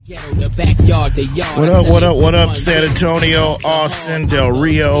What up, San Antonio, Austin, Del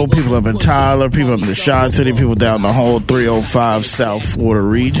Rio, people up in Tyler, people up in the Shot City, people down the whole 305 South Florida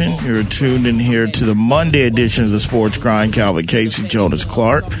region. You're tuned in here to the Monday edition of the Sports Grind. Calvin Casey, Jonas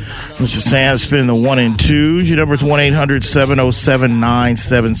Clark, Mr. Sam spinning the 1 and 2s. Your number is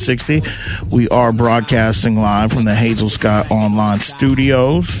 1-800-707-9760. We are broadcasting live from the Hazel Sky Online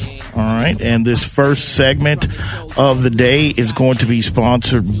Studios. All right, and this first segment of the day is going to be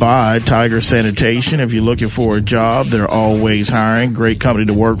sponsored by Tiger Sanitation. If you're looking for a job, they're always hiring. Great company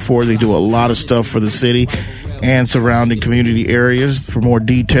to work for. They do a lot of stuff for the city and surrounding community areas. For more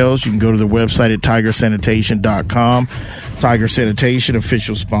details, you can go to their website at tigersanitation.com. Tiger Sanitation,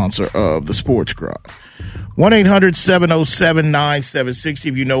 official sponsor of the Sports Grind. 1-800-707-9760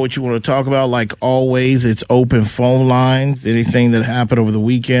 if you know what you want to talk about. Like always, it's open phone lines. Anything that happened over the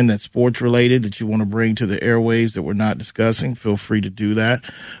weekend that's sports-related that you want to bring to the airwaves that we're not discussing, feel free to do that.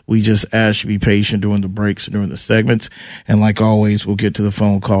 We just ask you to be patient during the breaks and during the segments. And like always, we'll get to the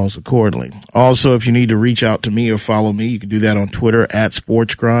phone calls accordingly. Also, if you need to reach out to me or follow me, you can do that on Twitter at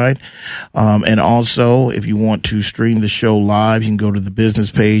SportsGrind. And also, if you want to stream the show live, you can go to the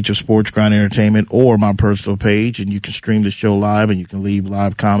business page of Sports Grind Entertainment or my personal page, and you can stream the show live, and you can leave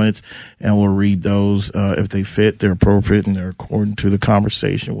live comments, and we'll read those if they fit, they're appropriate, and they're according to the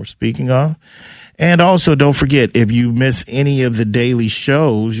conversation we're speaking of. And also, don't forget, if you miss any of the daily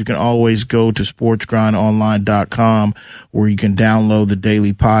shows, you can always go to sportsgrindonline.com, where you can download the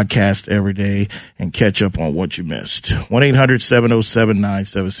daily podcast every day and catch up on what you missed.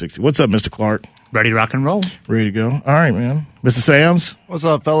 1-800-707-9760. What's up, Mr. Clark? Ready to rock and roll. Ready to go. All right, man. Mr. Sams? What's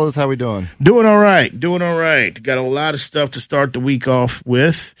up, fellas? How we doing? Doing all right. Got a lot of stuff to start the week off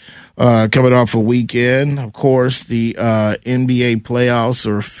with. Coming off a weekend. Of course, the NBA playoffs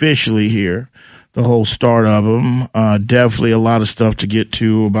are officially here. The whole start of them. Definitely a lot of stuff to get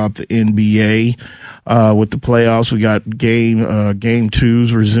to about the NBA. With the playoffs, we got game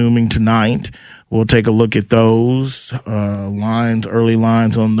twos resuming tonight. We'll take a look at those early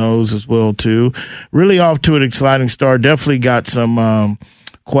lines on those as well, too. Really off to an exciting start. Definitely got some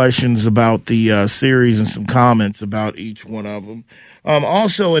questions about the series and some comments about each one of them.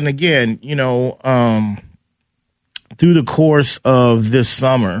 Also, and again, through the course of this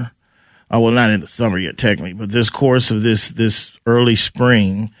summer, well, not in the summer yet, technically, but this course of this early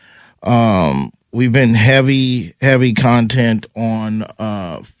spring, we've been heavy content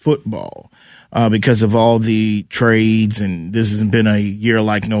on football. Because of all the trades, and this has been a year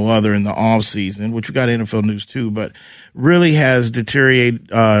like no other in the off season, which we got NFL news too, but really has deterred,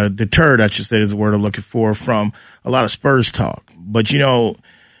 I should say is the word I'm looking for, from a lot of Spurs talk. But when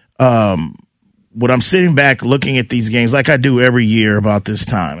I'm sitting back looking at these games, like I do every year about this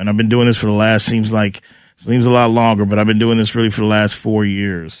time, and I've been doing this for the last, seems a lot longer, but I've been doing this really for the last 4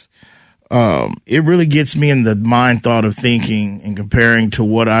 years. It really gets me in the mind thought of thinking and comparing to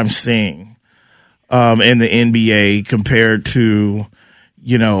what I'm seeing in the NBA compared to,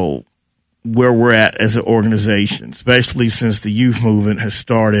 where we're at as an organization, especially since the youth movement has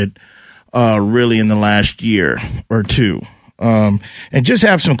started really in the last year or two. And just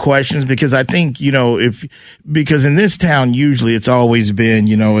have some questions because I think, because in this town, usually it's always been,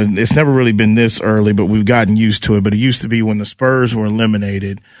 and it's never really been this early, but we've gotten used to it. But it used to be when the Spurs were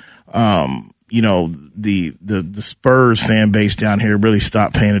eliminated, the Spurs fan base down here really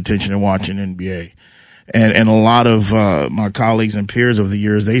stopped paying attention and watching NBA. And a lot of my colleagues and peers over the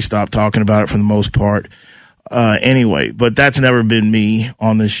years, they stopped talking about it for the most part anyway. But that's never been me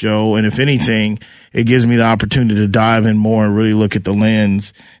on this show. And if anything, it gives me the opportunity to dive in more and really look at the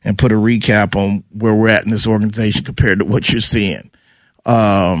lens and put a recap on where we're at in this organization compared to what you're seeing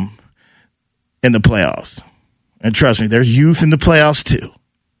in the playoffs. And trust me, there's youth in the playoffs too.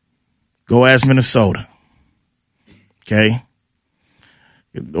 Go ask Minnesota. Okay?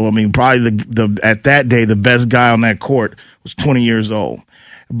 Probably at that day, the best guy on that court was 20 years old.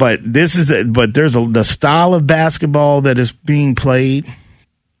 But there's the style of basketball that is being played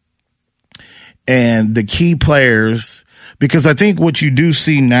and the key players, because I think what you do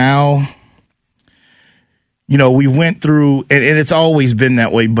see now, we went through, and it's always been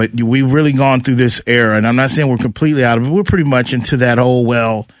that way, but we've really gone through this era, and I'm not saying we're completely out of it, but we're pretty much into that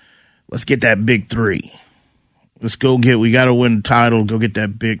let's get that big three. We got to win the title, go get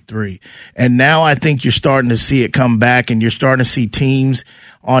that big three. And now I think you're starting to see it come back, and you're starting to see teams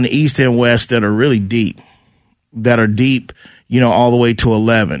on the East and West that are really deep, all the way to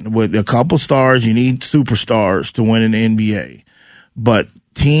 11. With a couple stars, you need superstars to win an NBA. But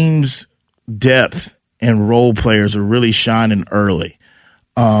teams' depth and role players are really shining early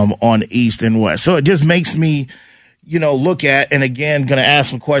on East and West. So it just makes me look at, and again, going to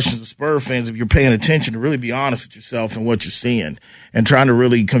ask some questions to Spur fans if you're paying attention to really be honest with yourself and what you're seeing and trying to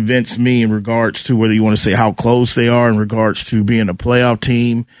really convince me in regards to whether you want to say how close they are in regards to being a playoff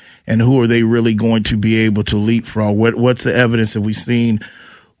team and who are they really going to be able to leapfrog. What's the evidence that we've seen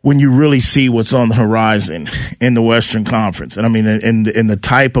when you really see what's on the horizon in the Western Conference? And I mean, in the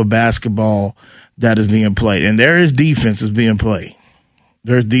type of basketball that is being played. And there is defense is being played.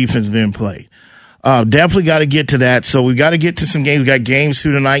 There's defense being played. Definitely got to get to that. So we got to get to some games. We got games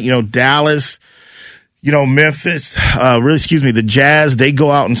through tonight. Dallas, Memphis, the Jazz, they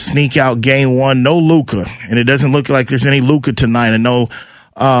go out and sneak out game one. No Luka. And it doesn't look like there's any Luka tonight. I know,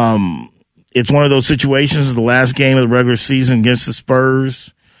 it's one of those situations, the last game of the regular season against the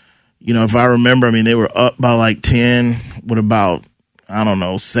Spurs. If I remember, I mean, they were up by like 10 with about,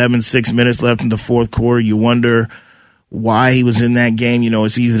 6 minutes left in the fourth quarter. You wonder why he was in that game.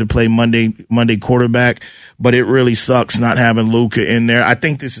 It's easy to play Monday quarterback, but it really sucks not having Luka in there. I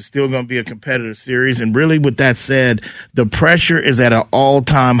think this is still going to be a competitive series. And really, with that said, the pressure is at an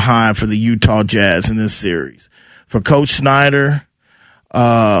all-time high for the Utah Jazz in this series. For Coach Snyder,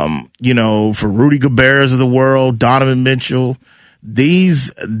 for Rudy Gobert of the world, Donovan Mitchell,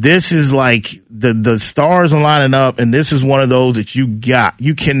 this is like the stars are lining up, and this is one of those that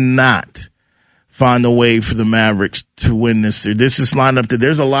you cannot find a way for the Mavericks to win this series. This is lined up that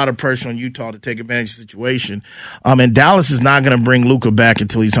there's a lot of pressure on Utah to take advantage of the situation. And Dallas is not going to bring Luka back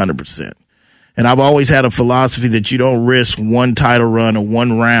until he's 100%. And I've always had a philosophy that you don't risk one title run or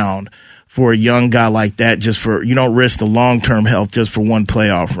one round for a young guy like that you don't risk the long-term health just for one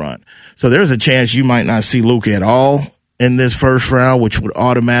playoff run. So there's a chance you might not see Luka at all in this first round, which would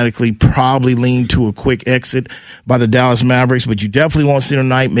automatically probably lean to a quick exit by the Dallas Mavericks, but you definitely won't see him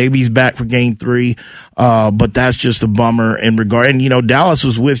tonight. Maybe he's back for game 3, but that's just a bummer in regard. And, Dallas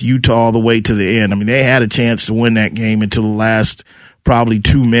was with Utah all the way to the end. I mean, they had a chance to win that game until the last probably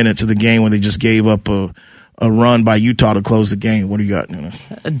 2 minutes of the game when they just gave up a run by Utah to close the game. What do you got, Dennis?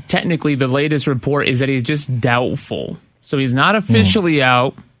 Technically, the latest report is that he's just doubtful. So he's not officially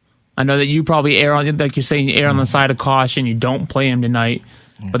out. I know that you probably err on the side of caution. You don't play him tonight,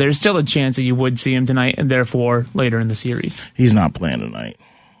 but there's still a chance that you would see him tonight and therefore later in the series. He's not playing tonight.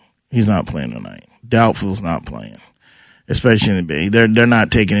 Doubtful's not playing, especially in the NBA. They're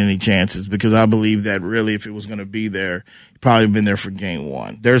not taking any chances because I believe that really if it was going to be there, he'd probably been there for game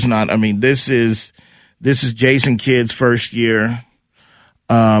 1. There's not. I mean, this is Jason Kidd's first year.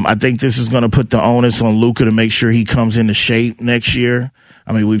 I think this is going to put the onus on Luka to make sure he comes into shape next year.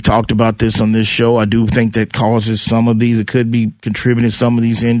 I mean, we've talked about this on this show. I do think that causes some of these. It could be contributing to some of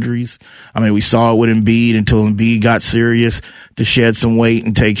these injuries. I mean, we saw it with Embiid until Embiid got serious to shed some weight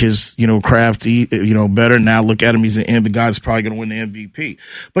and take his, craft, better. Now look at him. He's the guy that's probably going to win the MVP.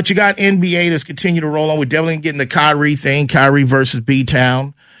 But you got NBA that's continuing to roll on. We're definitely getting the Kyrie thing, Kyrie versus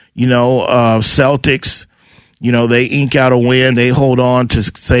B-Town, Celtics. They ink out a win. They hold on to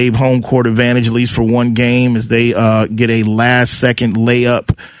save home court advantage, at least for one game, as they get a last-second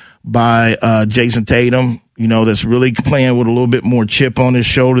layup by Jason Tatum, that's really playing with a little bit more chip on his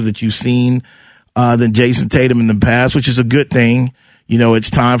shoulder that you've seen than Jason Tatum in the past, which is a good thing. It's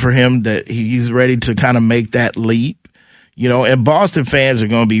time for him that he's ready to kind of make that leap, and Boston fans are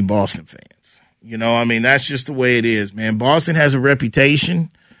going to be Boston fans. That's just the way it is, man. Boston has a reputation.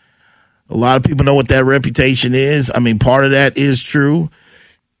 A lot of people know what that reputation is. I mean, part of that is true.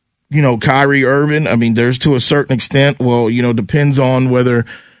 Kyrie Irving, I mean, there's to a certain extent, depends on whether,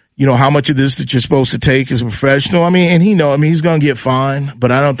 how much of this that you're supposed to take as a professional. I mean, and he's going to get fined,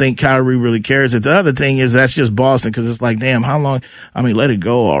 but I don't think Kyrie really cares. The other thing is that's just Boston because it's like, damn, how long? I mean, let it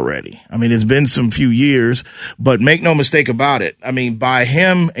go already. I mean, it's been some few years, but make no mistake about it. I mean, by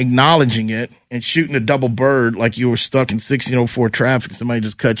him acknowledging it and shooting a double bird like you were stuck in 1604 traffic, somebody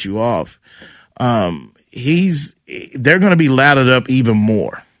just cut you off. They're going to be lathered up even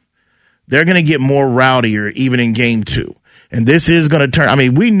more. They're going to get more rowdier even in game 2. And this is going to turn. I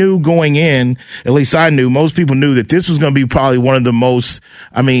mean, we knew going in, at least I knew, most people knew that this was going to be probably one of the most,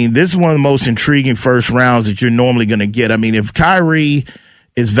 this is one of the most intriguing first rounds that you're normally going to get. I mean, if Kyrie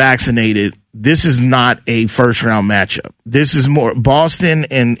is vaccinated, this is not a first round matchup. This is more Boston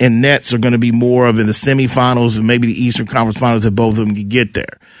and Nets are going to be more of in the semifinals and maybe the Eastern Conference Finals if both of them can get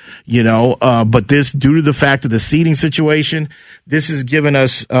there. But this, due to the fact of the seeding situation, this has given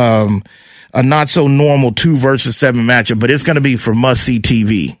us a not so normal 2 versus 7 matchup, but it's going to be for must see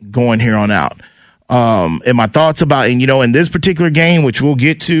TV going here on out. And my thoughts about, in this particular game, which we'll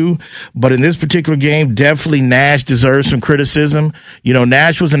get to, but in this particular game, definitely Nash deserves some criticism.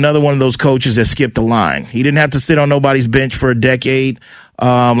 Nash was another one of those coaches that skipped the line. He didn't have to sit on nobody's bench for a decade.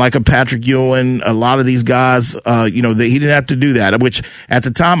 like a Patrick Ewing, a lot of these guys, he didn't have to do that, which at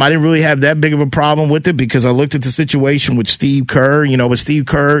the time I didn't really have that big of a problem with it because I looked at the situation with Steve Kerr, but Steve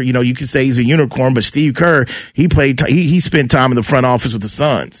Kerr, you could say he's a unicorn, but Steve Kerr, he spent time in the front office with the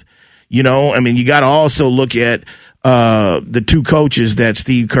Suns. You got to also look at the two coaches that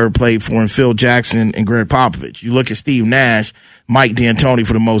Steve Kerr played for, and Phil Jackson and Greg Popovich. You look at Steve Nash, Mike D'Antoni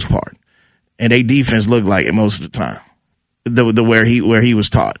for the most part, and their defense looked like it most of the time, where he was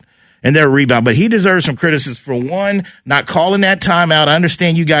taught. And their rebound, but he deserves some criticism for one, not calling that timeout. I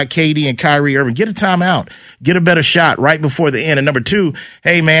understand you got KD and Kyrie Irving. Get a timeout, get a better shot right before the end. And number two,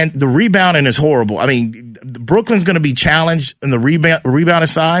 hey man, the rebounding is horrible. I mean, Brooklyn's going to be challenged in the rebounding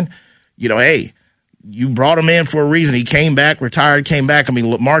side. Hey, you brought him in for a reason. He came back, retired, came back. I mean,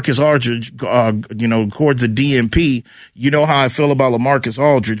 LaMarcus Aldridge, records a DNP. You know how I feel about LaMarcus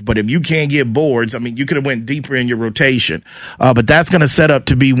Aldridge, but if you can't get boards, I mean, you could have went deeper in your rotation. But that's going to set up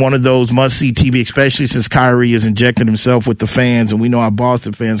to be one of those must-see TV, especially since Kyrie is injecting himself with the fans, and we know how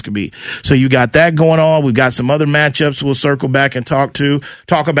Boston fans can be. So you got that going on. We've got some other matchups we'll circle back and talk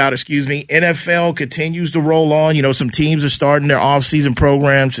about. NFL continues to roll on. Some teams are starting their off-season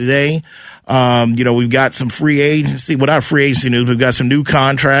programs today. We've got some free agency. Without free agency news, we've got some new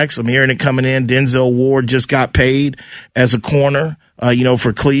contracts. I'm hearing it coming in. Denzel Ward just got paid as a corner,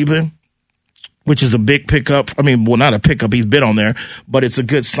 for Cleveland, which is a big pickup. I mean, well, not a pickup. He's been on there, but it's a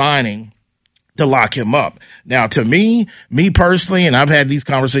good signing to lock him up. Now, to me personally, and I've had these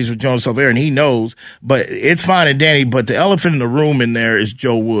conversations with Jonas Silver, and he knows, but it's fine and dandy, but the elephant in the room in there is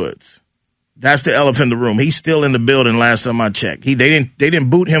Joe Woods. That's the elephant in the room. He's still in the building last time I checked. They didn't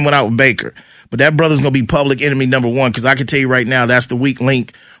boot him without Baker. But that brother's going to be public enemy number one, because I can tell you right now that's the weak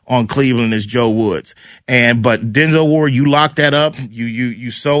link on Cleveland is Joe Woods. But Denzel Ward, you lock that up. You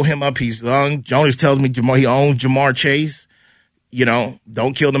sew him up. He's young. Jonas tells me he owns Jamar Chase.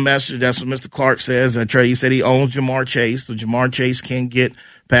 Don't kill the messenger. That's what Mr. Clark says. He said he owns Jamar Chase, so Jamar Chase can't get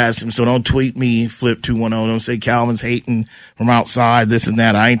past him. So don't tweet me, Flip 210. Don't say Calvin's hating from outside, this and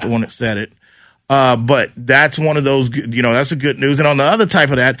that. I ain't the one that said it. But that's one of those, that's a good news. And on the other type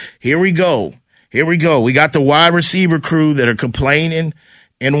of that, here we go. We got the wide receiver crew that are complaining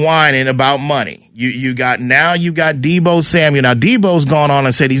and whining about money. You got Deebo Samuel. Now, Deebo's gone on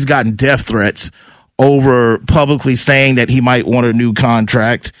and said he's gotten death threats over publicly saying that he might want a new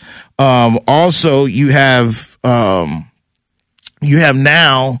contract. Also, you have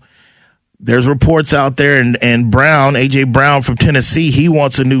now, there's reports out there, and Brown, A.J. Brown from Tennessee, he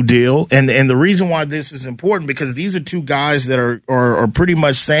wants a new deal. And the reason why this is important, because these are two guys that are pretty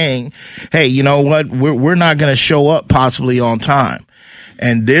much saying, hey, you know what, we're not going to show up possibly on time.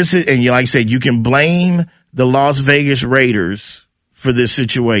 And like I said, you can blame the Las Vegas Raiders for this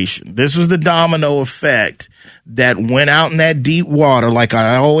situation. This was the domino effect that went out in that deep water, like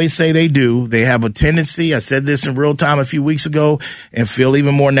I always say they do. They have a tendency, I said this in real time a few weeks ago and feel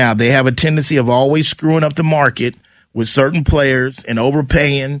even more now, they have a tendency of always screwing up the market with certain players and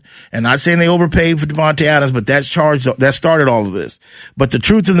overpaying. And not saying they overpaid for Devontae Adams, but that started all of this. But the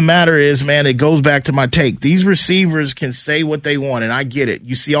truth of the matter is, man, it goes back to my take. These receivers can say what they want, and I get it.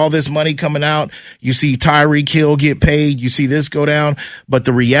 You see all this money coming out. You see Tyreek Hill get paid. You see this go down. But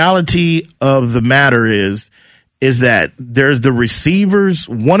the reality of the matter is that there's the receivers.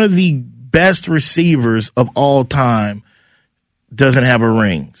 One of the best receivers of all time doesn't have a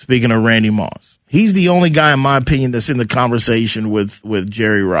ring. Speaking of Randy Moss. He's the only guy, in my opinion, that's in the conversation with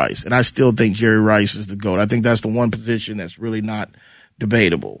Jerry Rice. And I still think Jerry Rice is the GOAT. I think that's the one position that's really not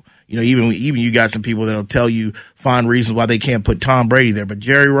debatable. Even you got some people that'll tell you, find reasons why they can't put Tom Brady there. But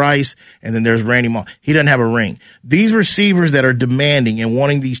Jerry Rice, and then there's Randy Moss. He doesn't have a ring. These receivers that are demanding and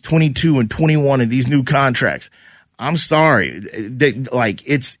wanting these 22 and 21 and these new contracts, I'm sorry.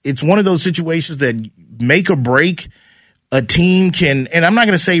 It's one of those situations that make or break. A team can, and I'm not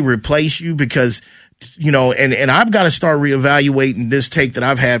going to say replace you because, and I've got to start reevaluating this take that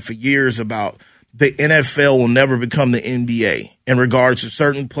I've had for years about the NFL will never become the NBA in regards to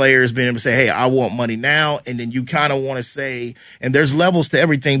certain players being able to say, hey, I want money now. And then you kind of want to say, and there's levels to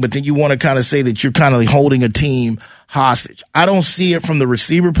everything, but then you want to kind of say that you're kind of holding a team hostage. I don't see it from the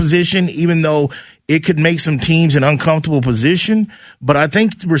receiver position, even though it could make some teams an uncomfortable position. But I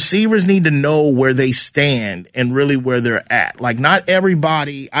think receivers need to know where they stand and really where they're at. Like, not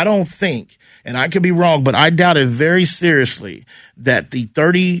everybody, I don't think, and I could be wrong, but I doubt it very seriously that the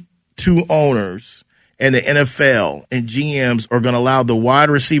 32 owners and the NFL and GMs are going to allow the wide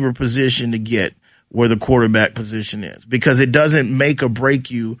receiver position to get where the quarterback position is, because it doesn't make or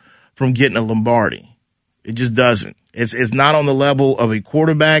break you from getting a Lombardi. It just doesn't. It's not on the level of a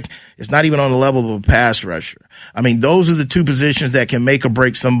quarterback. It's not even on the level of a pass rusher. I mean, those are the two positions that can make or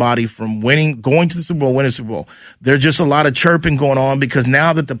break somebody from going to the Super Bowl, winning the Super Bowl. There's just a lot of chirping going on because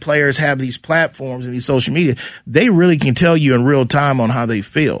now that the players have these platforms and these social media, they really can tell you in real time on how they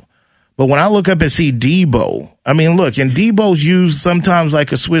feel. But when I look up and see Debo, I mean, look, and Debo's used sometimes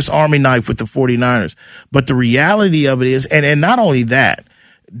like a Swiss Army knife with the 49ers. But the reality of it is, and not only that,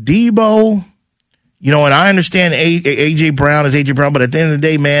 Debo, you know, and I understand A.J. Brown is A.J. Brown, but at the end of the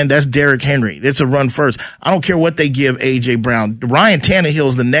day, man, that's Derrick Henry. It's a run first. I don't care what they give A.J. Brown. Ryan Tannehill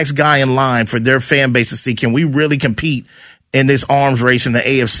is the next guy in line for their fan base to see, can we really compete in this arms race in the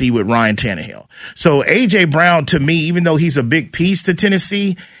AFC with Ryan Tannehill? So A.J. Brown, to me, even though he's a big piece to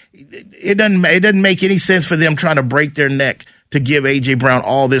Tennessee, it doesn't make any sense for them trying to break their neck to give A.J. Brown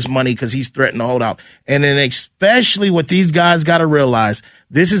all this money because he's threatened to hold out. And then especially what these guys got to realize,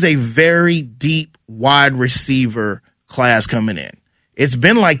 this is a very deep wide receiver class coming in. It's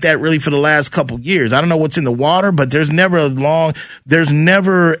been like that really for the last couple years. I don't know what's in the water, but there's never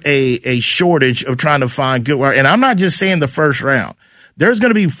a shortage of trying to find good wide. And I'm not just saying the first round. There's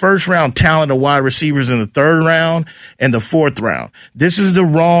going to be first round talent of wide receivers in the third round and the fourth round. This is the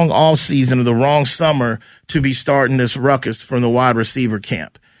wrong offseason or the wrong summer to be starting this ruckus from the wide receiver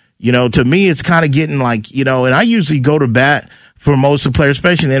camp. You know, to me, it's kind of getting like, you know, and I usually go to bat for most of the players,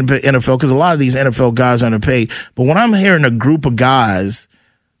 especially in the NFL, because a lot of these NFL guys are underpaid. But when I'm hearing a group of guys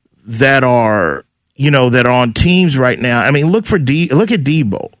that are, you know, that are on teams right now, I mean, look at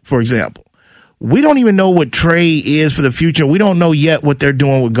Debo, for example. We don't even know what Trey is for the future. We don't know yet what they're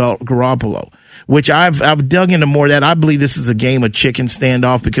doing with Garoppolo, which I've dug into more of that. I believe this is a game of chicken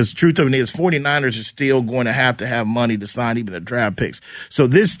standoff because the truth of it is 49ers are still going to have money to sign even the draft picks. So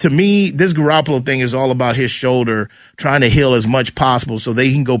this, to me, this Garoppolo thing is all about his shoulder trying to heal as much possible so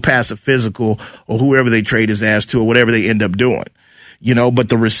they can go past a physical or whoever they trade his ass to or whatever they end up doing. You know, but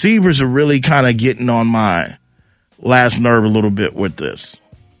the receivers are really kind of getting on my last nerve a little bit with this.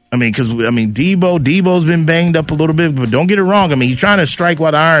 I mean, Debo's been banged up a little bit, but don't get it wrong. I mean, he's trying to strike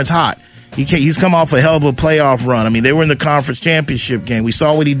while the iron's hot. He's come off a hell of a playoff run. I mean, they were in the conference championship game. We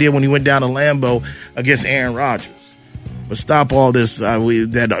saw what he did when he went down to Lambeau against Aaron Rodgers. But stop all this,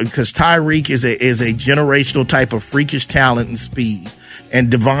 because Tyreek is a generational type of freakish talent and speed. And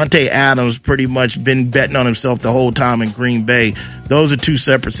Devontae Adams pretty much been betting on himself the whole time in Green Bay. Those are two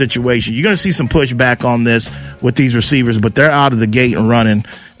separate situations. You're going to see some pushback on this with these receivers, but they're out of the gate and running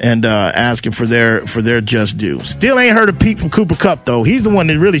and asking for their just due. Still ain't heard a peep from Cooper Kupp, though. He's the one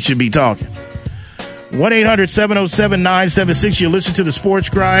that really should be talking. 1-800-707-976. You listen to the Sports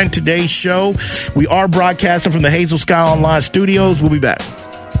Grind, today's show. We are broadcasting from the Hazel Sky Online studios. We'll be back.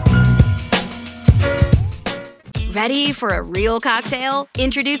 Ready for a real cocktail?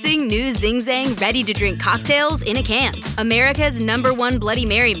 Introducing new Zing Zang ready-to-drink cocktails in a can. America's #1 Bloody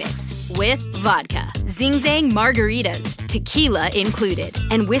Mary mix with vodka, Zing Zang margaritas, tequila included,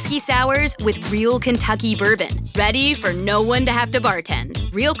 and whiskey sours with real Kentucky bourbon. Ready for no one to have to bartend.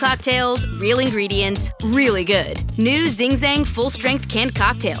 Real cocktails, real ingredients, really good. New Zing Zang full-strength canned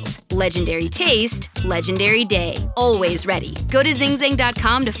cocktails. Legendary taste, legendary day. Always ready. Go to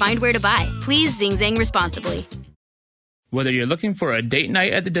zingzang.com to find where to buy. Please Zing Zang responsibly. Whether you're looking for a date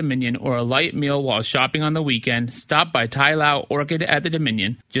night at the Dominion or a light meal while shopping on the weekend, stop by Thai Lao Orchid at the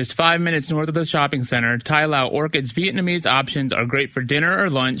Dominion. Just 5 minutes north of the shopping center, Thai Lao Orchid's Vietnamese options are great for dinner or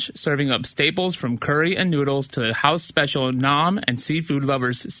lunch, serving up staples from curry and noodles to the house special Nam and seafood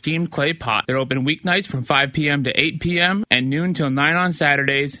lovers steamed clay pot. They're open weeknights from 5 p.m. to 8 p.m. and noon till 9 on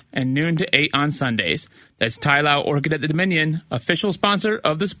Saturdays and noon to 8 on Sundays. That's Thai Lao Orchid at the Dominion, official sponsor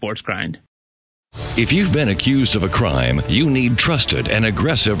of the Sports Grind. If you've been accused of a crime, you need trusted and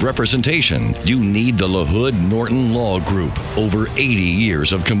aggressive representation. You need the LaHood Norton Law Group. Over 80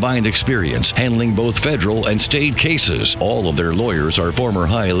 years of combined experience handling both federal and state cases. All of their lawyers are former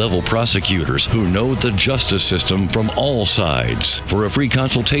high-level prosecutors who know the justice system from all sides. For a free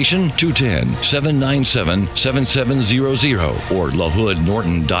consultation, 210-797-7700 or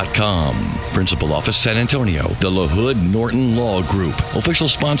lahoodnorton.com. Principal Office, San Antonio. The LaHood Norton Law Group, official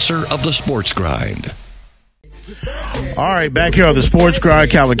sponsor of the Sports Grind. All right, back here on the Sports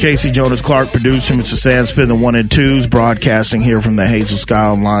Grind, Calvin Casey, Jonas Clark, producer, Mr. Sandspin, the 1 and 2s, broadcasting here from the Hazel Sky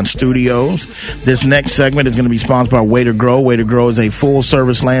Online studios. This next segment is going to be sponsored by Way to Grow. Way to Grow is a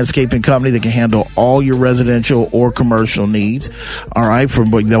full-service landscaping company that can handle all your residential or commercial needs. All right,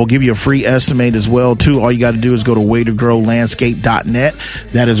 they'll give you a free estimate as well, too. All you got to do is go to waytogrowlandscape.net.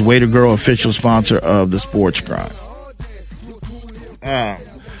 That is Way to Grow, official sponsor of the Sports Grind.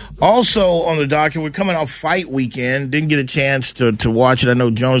 Also on the docket, we're coming off fight weekend. Didn't get a chance to watch it. I know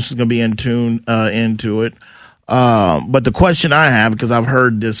Jonas is going to be into it. But the question I have, because I've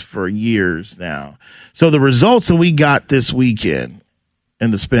heard this for years now. So the results that we got this weekend in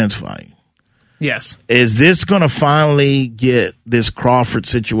the Spence fight. Yes. Is this going to finally get this Crawford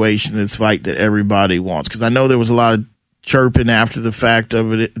situation, this fight that everybody wants? Because I know there was a lot of chirping after the fact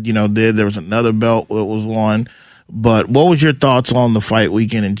of it. There was another belt that was won. But what was your thoughts on the fight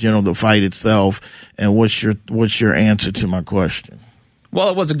weekend in general, the fight itself, and what's your answer to my question? Well,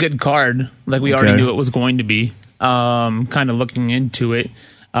 it was a good card, like we already knew it was going to be. Kind of looking into it,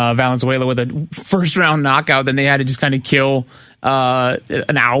 Valenzuela with a first-round knockout, then they had to just kind of kill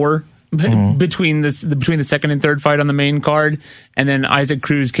an hour between the second and third fight on the main card, and then Isaac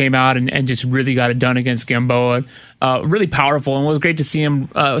Cruz came out and just really got it done against Gamboa. Really powerful, and it was great to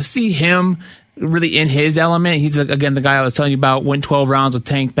see him really in his element. He's again the guy I was telling you about. Went 12 rounds with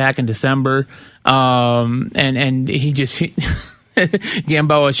Tank back in December, and he just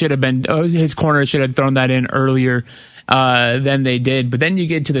Gamboa should have been his corner should have thrown that in earlier than they did. But then you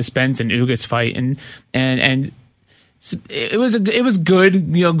get to the Spence and Ugas fight, and it was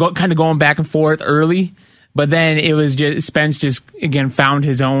good, kind of going back and forth early. But then it was just Spence just again found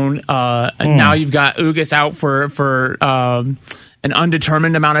his own. Now you've got Ugas out for an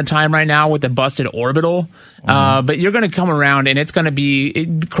undetermined amount of time right now with a busted orbital. But you're going to come around, and it's going to be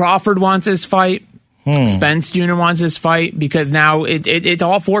Crawford wants this fight. Spence Jr. wants this fight because now it's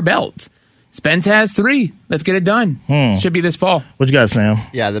all 4 belts. Spence has 3. Let's get it done. Should be this fall. What you got, Sam?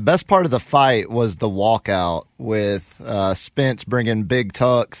 Yeah, the best part of the fight was the walkout with Spence bringing Big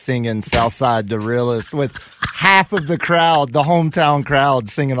Tuck singing Southside the Realist with half of the crowd, the hometown crowd,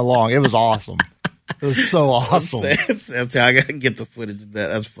 singing along. It was awesome. It was so awesome. I got to get the footage of that.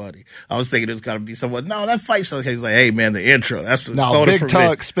 That's funny. I was thinking it was going to be someone. No, that fight. He's like, hey, man, the intro. That's Big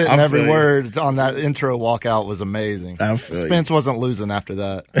Tuck spitting every word on that intro walkout was amazing. Spence wasn't losing after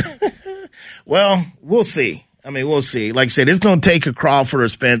that. Well, we'll see. We'll see. Like I said, it's going to take a Crawford or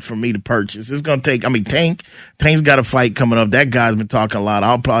Spence for me to purchase. It's going to take, Tank's got a fight coming up. That guy's been talking a lot.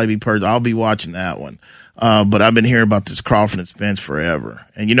 I'll be watching that one. But I've been hearing about this Crawford and Spence forever.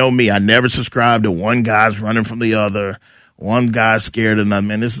 And you know me, I never subscribe to one guy's running from the other. One guy's scared of another.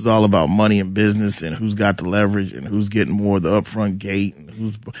 Man, this is all about money and business and who's got the leverage and who's getting more of the upfront gate and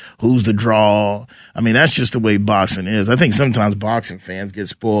who's the draw. That's just the way boxing is. I think sometimes boxing fans get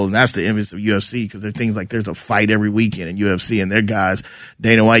spoiled, and that's the image of UFC because there are things like there's a fight every weekend in UFC, and their guys,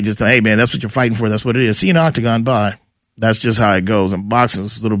 Dana White just, hey, man, that's what you're fighting for. That's what it is. See an octagon, bye. That's just how it goes. And boxing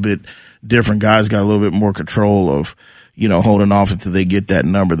is a little bit different. Guys got a little bit more control of, holding off until they get that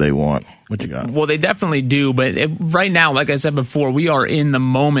number they want. What you got? Well, they definitely do. But right now, like I said before, we are in the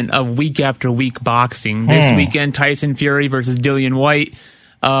moment of week after week boxing. This weekend, Tyson Fury versus Dillian White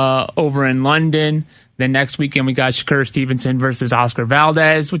over in London. Then next weekend, we got Shakur Stevenson versus Oscar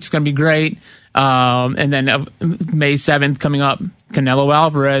Valdez, which is going to be great. And then May 7th coming up, Canelo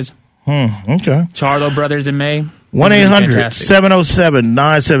Alvarez. Okay. Charlo brothers in May.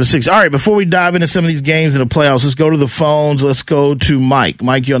 1-800-707-976. All right, before we dive into some of these games in the playoffs, let's go to the phones. Let's go to Mike.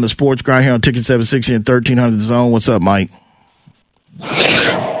 Mike, you're on the Sports Grind here on Ticket 760 and 1300 The Zone. What's up, Mike?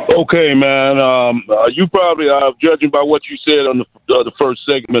 Okay, man. You probably, judging by what you said on the first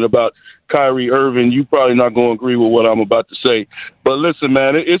segment about Kyrie Irving, you probably not going to agree with what I'm about to say. But listen,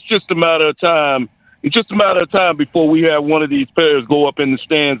 man, it's just a matter of time. It's just a matter of time before we have one of these players go up in the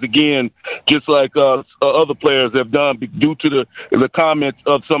stands again, just like other players have done due to the comments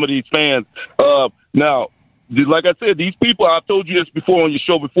of some of these fans. Now, like I said, these people, I've told you this before on your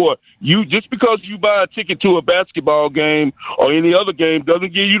show before, just because you buy a ticket to a basketball game or any other game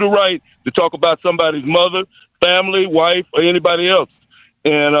doesn't give you the right to talk about somebody's mother, family, wife, or anybody else.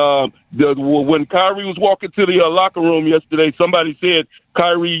 And when Kyrie was walking to the locker room yesterday, somebody said,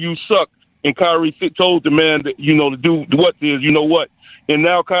 Kyrie, you suck. And Kyrie told the man that, to do what is, you know what. And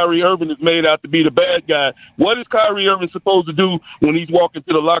now Kyrie Irving is made out to be the bad guy. What is Kyrie Irving supposed to do when he's walking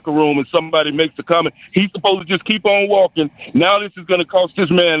to the locker room and somebody makes a comment? He's supposed to just keep on walking. Now this is going to cost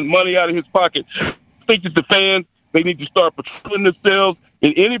this man money out of his pocket. I think that the fans, they need to start patrolling themselves.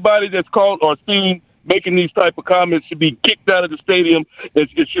 And anybody that's caught or seen making these type of comments should be kicked out of the stadium.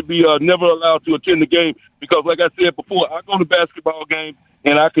 It should be never allowed to attend the game because, like I said before, I go to basketball games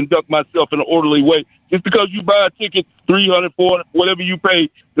and I conduct myself in an orderly way. Just because you buy a ticket, $300, $400, whatever you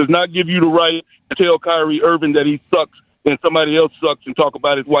pay, does not give you the right to tell Kyrie Irving that he sucks and somebody else sucks and talk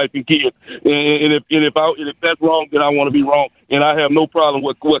about his wife and kids. And if that's wrong, then I want to be wrong. And I have no problem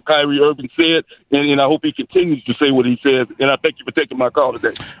with what Kyrie Irving said, and I hope he continues to say what he says. And I thank you for taking my call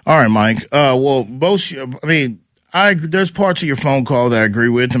today. All right, Mike. There's parts of your phone call that I agree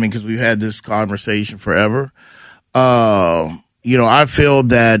with. I mean, because we've had this conversation forever. I feel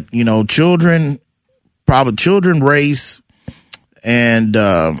that, children race and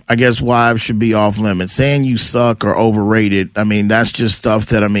I guess wives should be off limits. Saying you suck or overrated, I mean, that's just stuff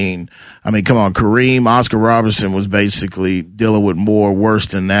that, I mean, come on, Oscar Robertson was basically dealing with more worse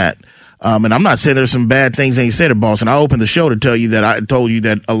than that. And I'm not saying there's some bad things that he said at Boston. I opened the show to tell you that I told you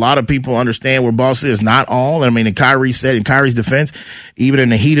that a lot of people understand where Boston is. Not all. I mean, and Kyrie said in Kyrie's defense, even in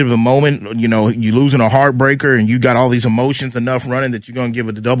the heat of the moment, you losing a heartbreaker and you got all these emotions enough running that you're going to give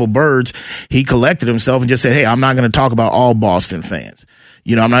it the double birds. He collected himself and just said, hey, I'm not going to talk about all Boston fans.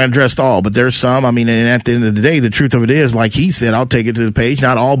 I'm not going to address all, but there's some. I mean, and at the end of the day, the truth of it is, like he said, I'll take it to the page.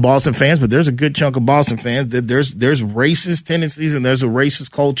 Not all Boston fans, but there's a good chunk of Boston fans that there's racist tendencies and there's a racist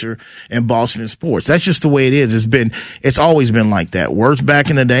culture in Boston sports. That's just the way it is. It's always been like that. Worse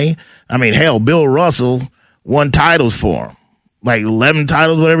back in the day. I mean, hell, Bill Russell won titles for him, like 11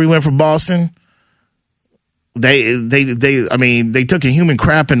 titles, whatever he went for Boston. They took a human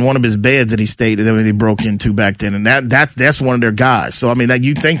crap in one of his beds that he stayed in that they broke into back then. And that's one of their guys. So, I mean, that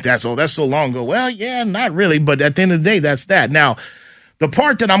you think that's so long ago. Well, yeah, not really. But at the end of the day, that's that. Now, the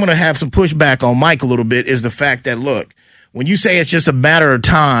part that I'm going to have some pushback on Mike a little bit is the fact that, look, when you say it's just a matter of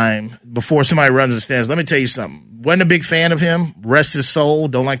time before somebody runs the stands, let me tell you something. Wasn't a big fan of him. Rest his soul.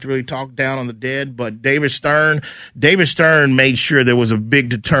 Don't like to really talk down on the dead. But David Stern made sure there was a big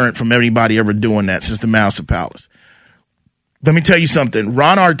deterrent from anybody ever doing that since the Mouser Palace. Let me tell you something.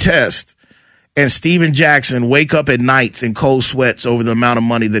 Ron Artest and Steven Jackson wake up at nights in cold sweats over the amount of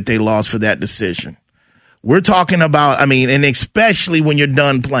money that they lost for that decision. We're talking about, and especially when you're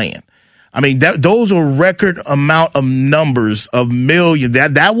done playing. Those are record amount of numbers of millions.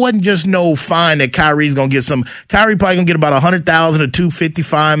 That wasn't just no fine that Kyrie's going to get some. Kyrie probably going to get about 100,000 or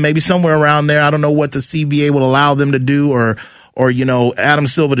 255, maybe somewhere around there. I don't know what the CBA will allow them to do or Adam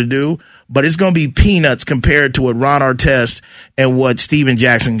Silver to do, but it's going to be peanuts compared to what Ron Artest and what Steven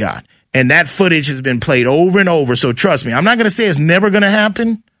Jackson got. And that footage has been played over and over. So trust me, I'm not going to say it's never going to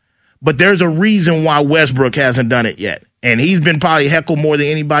happen, but there's a reason why Westbrook hasn't done it yet. And he's been probably heckled more than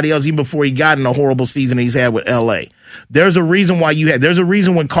anybody else, even before he got in a horrible season he's had with LA. There's a reason why there's a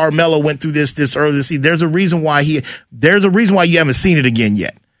reason when Carmelo went through this early this season. There's a reason why you haven't seen it again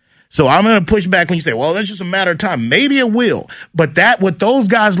yet. So I'm going to push back when you say, well, that's just a matter of time. Maybe it will. But what those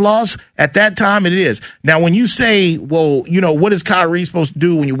guys lost at that time, it is. Now, when you say, well, what is Kyrie supposed to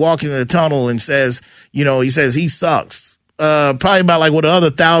do when you walk into the tunnel and says, he says he sucks. Probably about like what other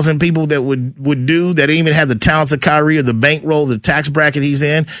 1,000 people that would do that even have the talents of Kyrie or the bankroll, the tax bracket he's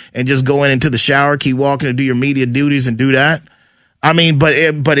in, and just go into the shower, keep walking and do your media duties and do that.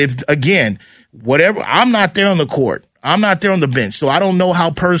 But if again, whatever, I'm not there on the court. I'm not there on the bench. So I don't know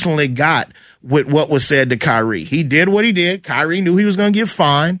how personal it got with what was said to Kyrie. He did what he did. Kyrie knew he was going to get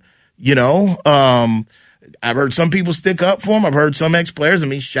fined. I've heard some people stick up for him. I've heard some ex-players,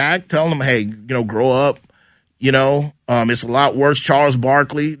 Shaq telling him, hey, grow up. It's a lot worse. Charles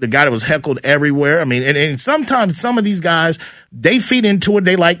Barkley, the guy that was heckled everywhere. And sometimes some of these guys, they feed into it.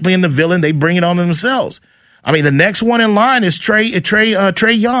 They like being the villain. They bring it on themselves. The next one in line is Trey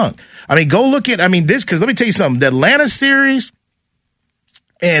Young. Go look at, this, because let me tell you something. The Atlanta series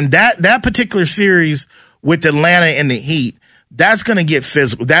and that particular series with Atlanta and the Heat, that's going to get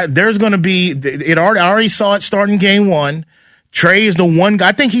physical. There's going to be, I already saw it starting game one. Trey is the one guy.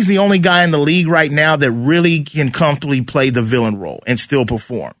 I think he's the only guy in the league right now that really can comfortably play the villain role and still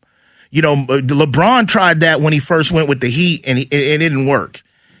perform. LeBron tried that when he first went with the Heat and it didn't work.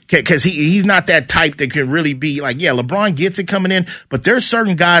 Because he's not that type that can really be like, yeah, LeBron gets it coming in, but there's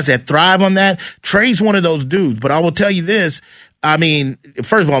certain guys that thrive on that. Trey's one of those dudes. But I will tell you this.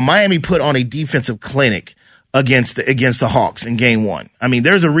 First of all, Miami put on a defensive clinic against the Hawks in game one.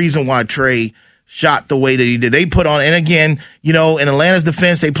 There's a reason why Trey shot the way that he did. They put on, and again, in Atlanta's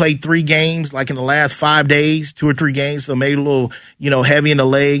defense, they played 3 games, like in the last 5 days, 2 or 3 games, so maybe a little, heavy in the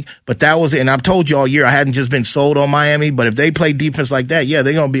leg. But that was it. And I've told you all year I hadn't just been sold on Miami, but if they play defense like that, yeah,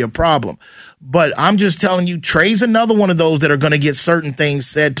 they're going to be a problem. But I'm just telling you, Trey's another one of those that are going to get certain things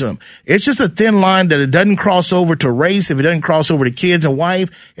said to him. It's just a thin line that it doesn't cross over to race, if it doesn't cross over to kids and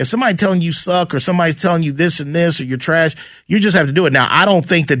wife. If somebody's telling you suck or somebody's telling you this and this or you're trash, you just have to do it. Now, I don't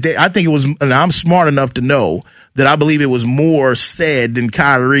think that I think it was, and I'm smart enough to know that I believe it was more said than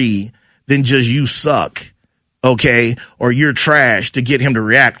Kyrie than just you suck, okay, or you're trash to get him to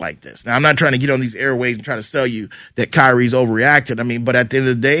react like this. Now, I'm not trying to get on these airwaves and try to sell you that Kyrie's overreacted. But at the end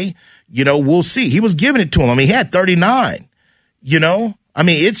of the day, we'll see. He was giving it to him. He had 39,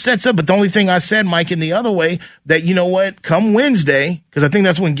 it sets up. But the only thing I said, Mike, in the other way, that, come Wednesday, because I think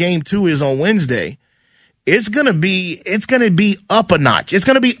that's when game 2 is on Wednesday, it's gonna be up a notch. It's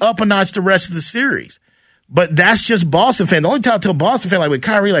gonna be up a notch the rest of the series. But that's just Boston fan. The only time I tell Boston fan, like with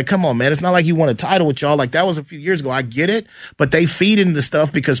Kyrie, like, come on, man, it's not like you won a title with y'all. Like, that was a few years ago. I get it. But they feed into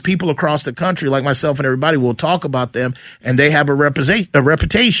stuff because people across the country, like myself and everybody, will talk about them, and they have a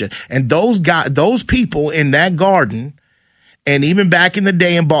reputation. And those people in that garden, and even back in the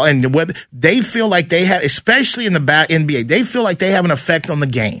day in ball, and whether they feel like they have, especially in the back NBA, they feel like they have an effect on the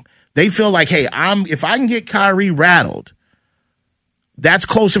game. They feel like, hey, if I can get Kyrie rattled, that's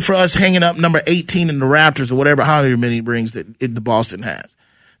closer for us hanging up number 18 in the Raptors or whatever, however many rings that the Boston has.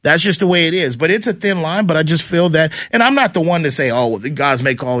 That's just the way it is. But it's a thin line, but I just feel that, and I'm not the one to say, oh, well, the guys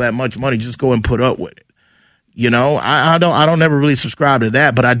make all that much money, just go and put up with it. You know, I don't never really subscribe to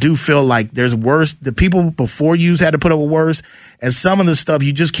that, but I do feel like there's worse. The people before you had to put up with worse, and some of the stuff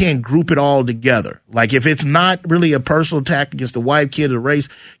you just can't group it all together. Like if it's not really a personal attack against the white kid or the race,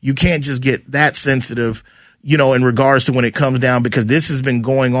 you can't just get that sensitive, you know, in regards to when it comes down, because this has been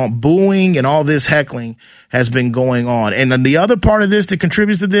going on. Booing and all this heckling has been going on. And then the other part of this that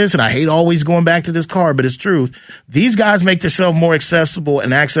contributes to this, and I hate always going back to this card, but it's truth. These guys make themselves more accessible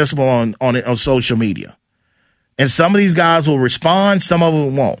on social media. And some of these guys will respond, some of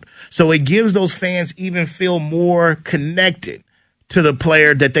them won't. So it gives those fans even feel more connected to the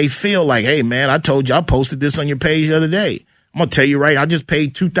player, that they feel like, hey, man, I told you, I posted this on your page the other day. I'm going to tell you right, I just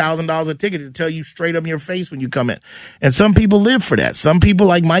paid $2,000 a ticket to tell you straight up in your face when you come in. And some people live for that. Some people,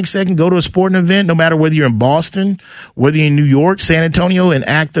 like Mike said, can go to a sporting event, no matter whether you're in Boston, whether you're in New York, San Antonio, and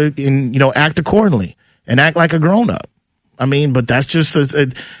act accordingly and act like a grown-up. I mean, but that's just where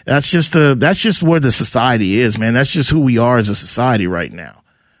the society is, man. That's just who we are as a society right now.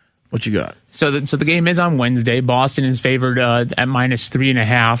 What you got? So the game is on Wednesday. Boston is favored at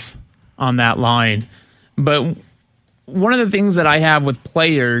 -3.5 on that line. But one of the things that I have with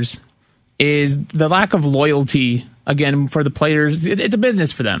players is the lack of loyalty. Again, for the players, it's a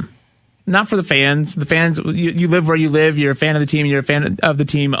business for them, not for the fans. The fans, you live where you live. You're a fan of the team. You're a fan of the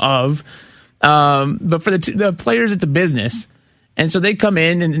team of. But for the players, it's a business. And so they come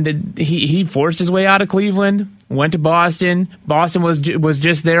in, and he forced his way out of Cleveland, went to Boston. Boston was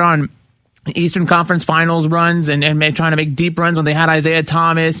just there on Eastern Conference Finals runs and trying to make deep runs when they had Isaiah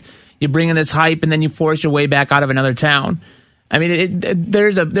Thomas. You bring in this hype, and then you force your way back out of another town. I mean,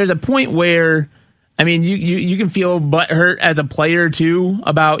 there's a point where, I mean, you can feel butthurt as a player too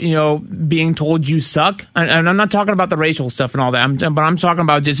about, you know, being told you suck. And I'm not talking about the racial stuff and all that, but I'm talking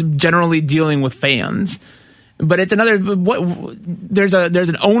about just generally dealing with fans. But it's there's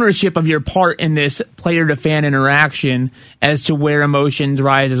an ownership of your part in this player to fan interaction as to where emotions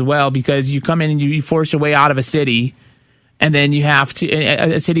rise as well, because you come in and you force your way out of a city. And then you have to,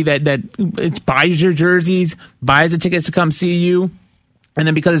 a city that it buys your jerseys, buys the tickets to come see you. And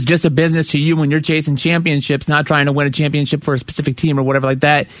then because it's just a business to you when you're chasing championships, not trying to win a championship for a specific team or whatever like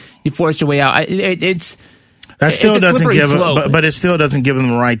that, you force your way out. But it still doesn't give them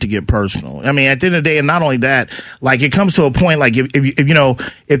the right to get personal. I mean, at the end of the day, and not only that, like it comes to a point, like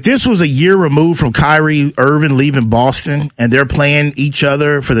if this was a year removed from Kyrie Irving leaving Boston and they're playing each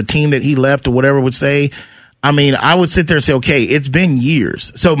other for the team that he left or whatever would say, I mean, I would sit there and say, okay, it's been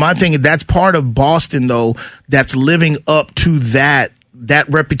years. So my thing is, that's part of Boston, though, that's living up to that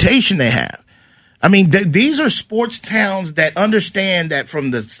reputation they have. I mean, these are sports towns that understand that from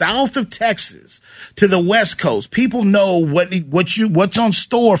the south of Texas to the West Coast, people know what's on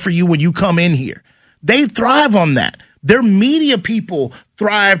store for you when you come in here. They thrive on that. Their media people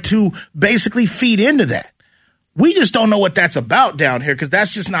thrive to basically feed into that. We just don't know what that's about down here, because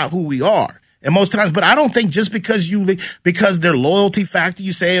that's just not who we are. And most times, but I don't think just because their loyalty factor,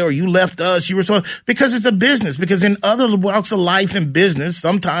 you say, or you left us, you were so, because it's a business. Because in other walks of life and business,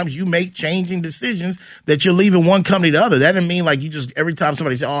 sometimes you make changing decisions that you're leaving one company to the other. That doesn't mean like you just, every time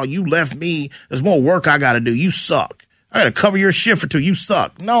somebody says, oh, you left me, there's more work I got to do. You suck. I got to cover your shift or two. You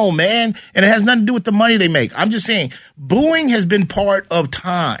suck. No, man. And it has nothing to do with the money they make. I'm just saying, booing has been part of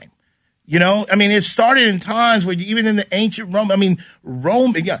time. You know, I mean, it started in times where even in the ancient Rome,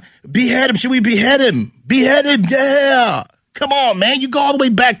 behead him. Should we behead him? Behead him, yeah. Come on, man. You go all the way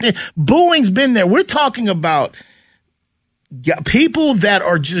back there. Booing's been there. We're talking about people that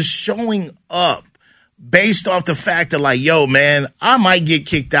are just showing up based off the fact that, like, yo, man, I might get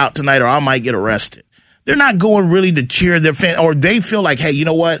kicked out tonight or I might get arrested. They're not going really to cheer their fan, or they feel like, hey, you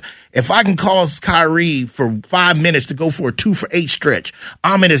know what? If I can cause Kyrie for 5 minutes to go for a 2-for-8 stretch,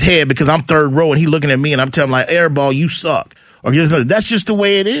 I'm in his head because I'm third row and he looking at me and I'm telling him, like, airball, you suck. Or that's just the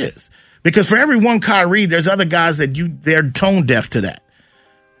way it is. Because for every one Kyrie, there's other guys that they're tone deaf to that.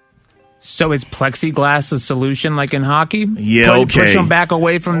 So is plexiglass a solution like in hockey? Yeah, okay. Push them back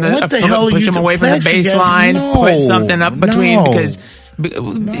away from the What the hell push them away from the baseline. No, put something up between no. because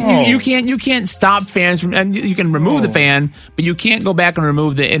you can't stop fans from, and you can remove the fan, but you can't go back and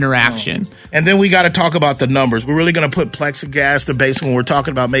remove the interaction. And then we got to talk about the numbers. We're really going to put plexiglass to base when we're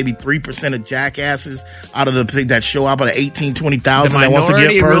talking about maybe 3% of jackasses out of that show up out of 18, 20,000 that wants to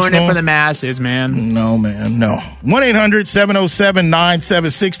get personal. Ruin it for the masses, man. No, man, no.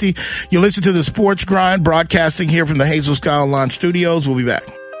 1-800-707-9760. You listen to the Sports Grind, broadcasting here from the Hazel Skyline Studios. We'll be back.